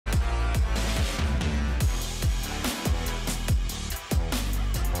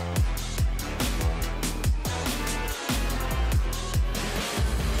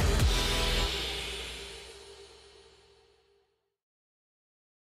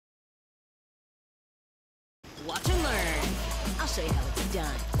Watch and learn. I'll show you how it's done.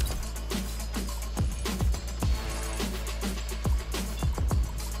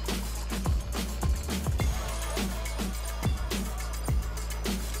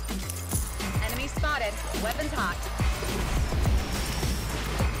 Enemy spotted. Weapons hot.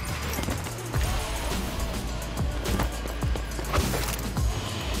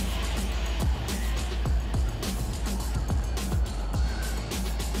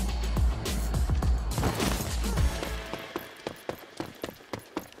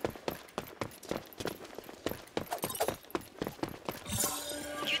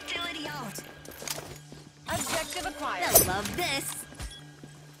 Utility out. Objective acquired. They'll love this.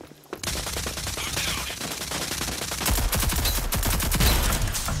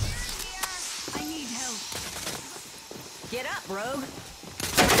 I need help. Get up, rogue.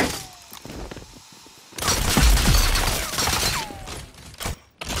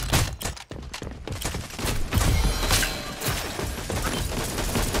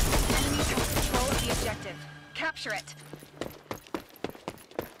 Enemies have control of the objective. Capture it.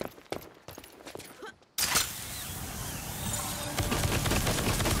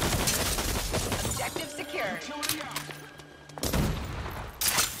 Objective secured.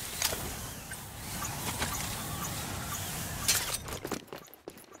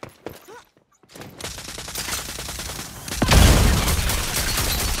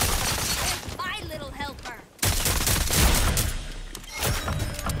 My little helper.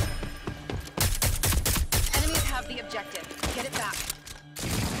 Enemies have the objective. Get it back.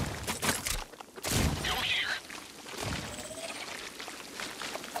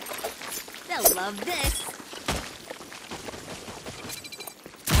 They'll love this.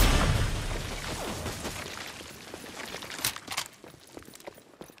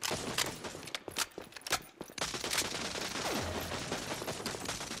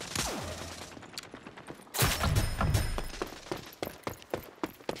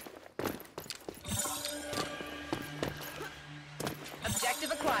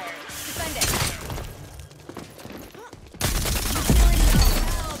 Objective acquired. Defend it.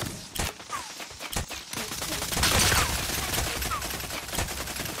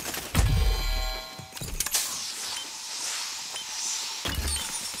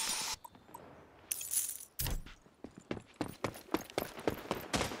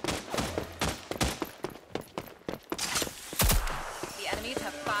 The enemies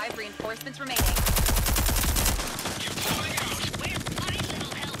have 5 reinforcements remaining. Where's my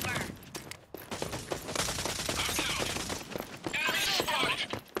little helper?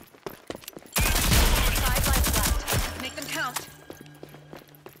 5 lives left. Make them count.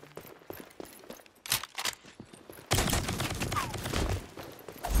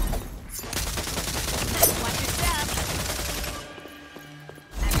 Watch your step.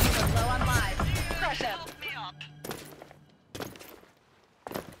 Enemies are low on lives. Crush them.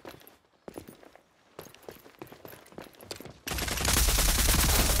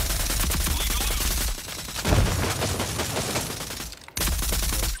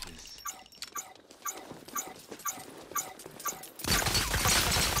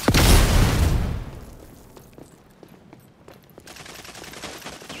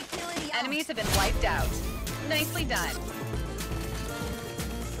 Utility out. Enemies have been wiped out. Nicely done.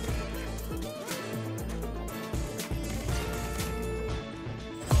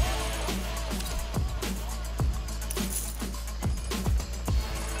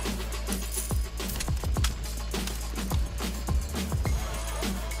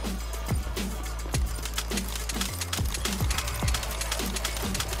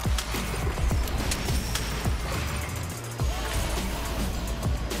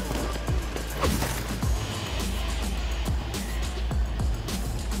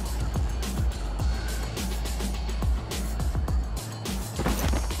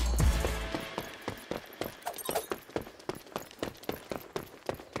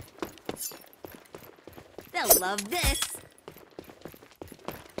 They'll love this.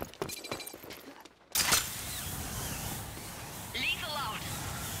 Lethal out.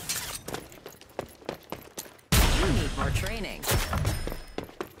 You need more training.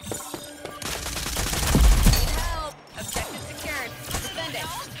 Help! Objective secured. Defend it.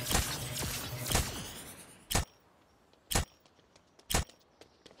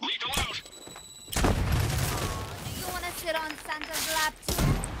 Lethal out. Do you want to sit on Santa's lap too?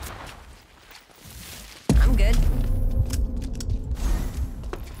 I'm good.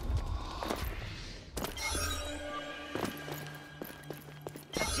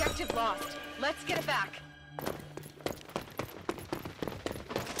 Objective lost. Let's get it back.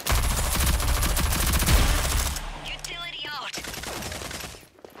 Utility out.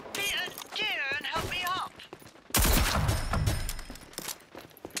 Dear, help me up.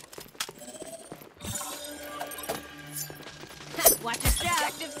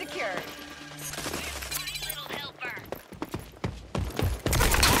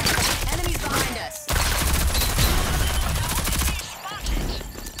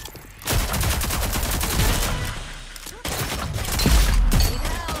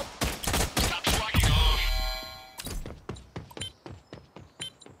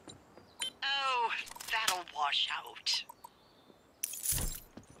 wash out.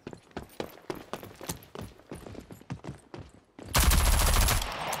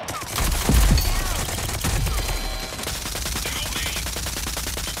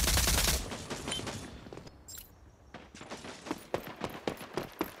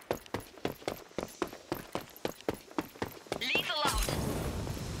 Lethal out.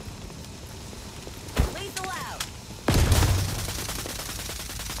 Lethal out.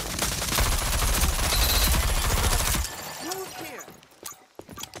 Move here.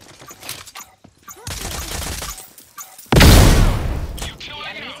 The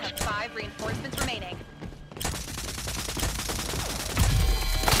enemies have 5 reinforcements remaining.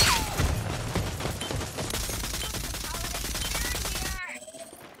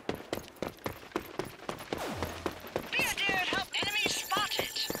 Dude, help! Enemy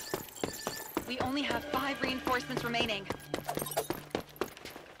spotted! We only have 5 reinforcements remaining.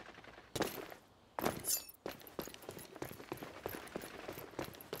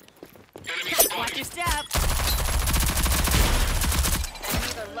 Enemy Watch your spotted. step.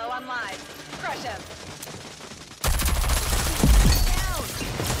 Enemies are low on lives. Crush them. Down.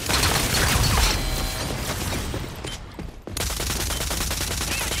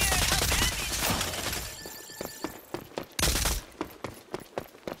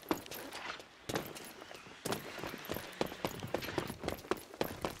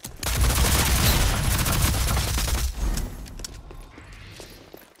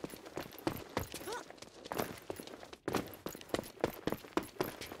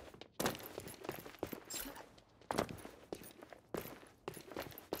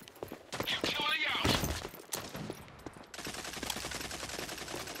 Utility out.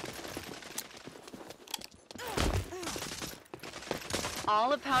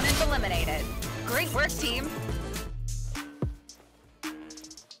 All opponents eliminated. Great work, team.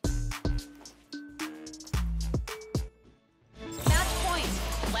 Match point.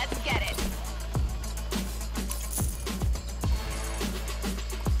 Let's get it.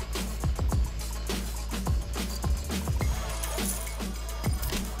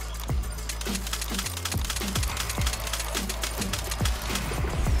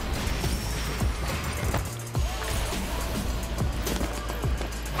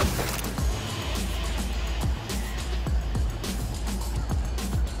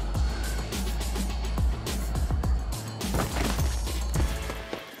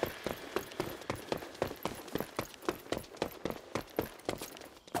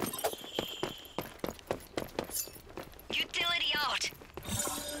 Utility out!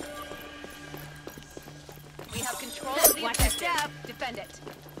 We have control of the Watch your objective. step. Defend it.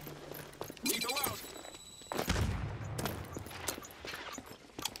 Lethal out.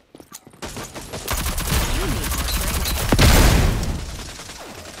 You need more training.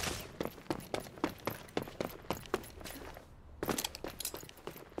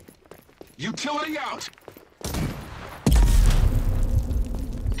 Utility out.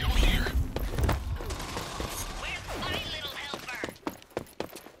 Go here. Where's my little helper?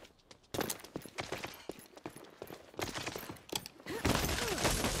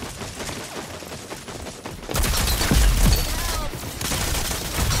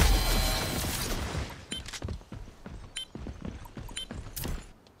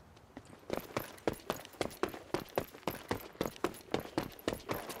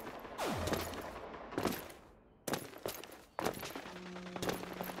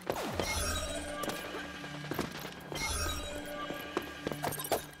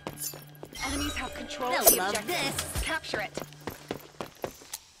 Enemies have control of They'll the love objective. this. Capture it.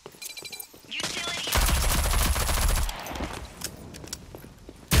 Utility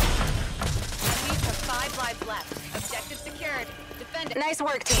Enemies have 5 lives left. Objective secured. Defend it. Nice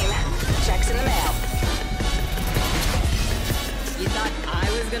work, team. Checks in the mail. You thought I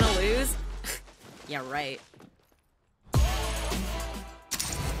was gonna lose? Yeah, right.